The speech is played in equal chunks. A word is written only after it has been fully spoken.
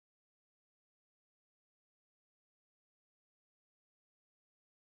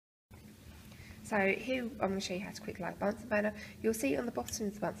So here I'm going to show you how to quick light Bunsen burner. You'll see on the bottom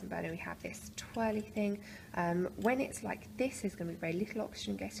of the Bunsen burner we have this twirly thing. When it's like this, there's going to be very little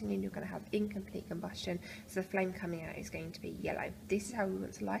oxygen getting in. You're going to have incomplete combustion, so the flame coming out is going to be yellow. This is how we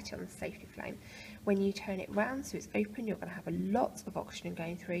want to light it on the safety flame. When you turn it round so it's open, you're going to have a lot of oxygen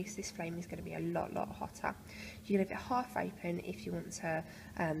going through, so this flame is going to be a lot hotter. You can leave it half open if you want to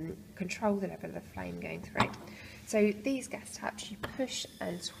control the level of the flame going through. So these gas taps you push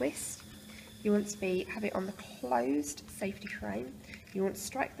and twist. You want to have it on the closed safety frame. You want to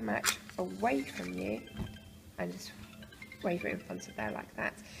strike the match away from you and just wave it in front of there like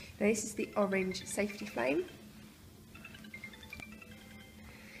that. Now this is the orange safety flame.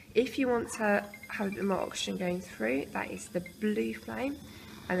 If you want to have a bit more oxygen going through, that is the blue flame.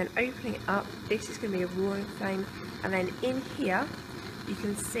 And then opening it up, this is going to be a roaring flame. And then in here, you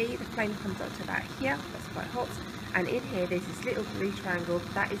can see the flame comes up to about here. That's quite hot. And in here there's this little blue triangle,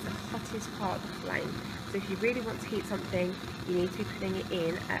 that is the hottest part of the flame. So if you really want to heat something, you need to be putting it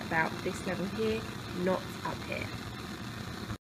in at about this level here, not up here.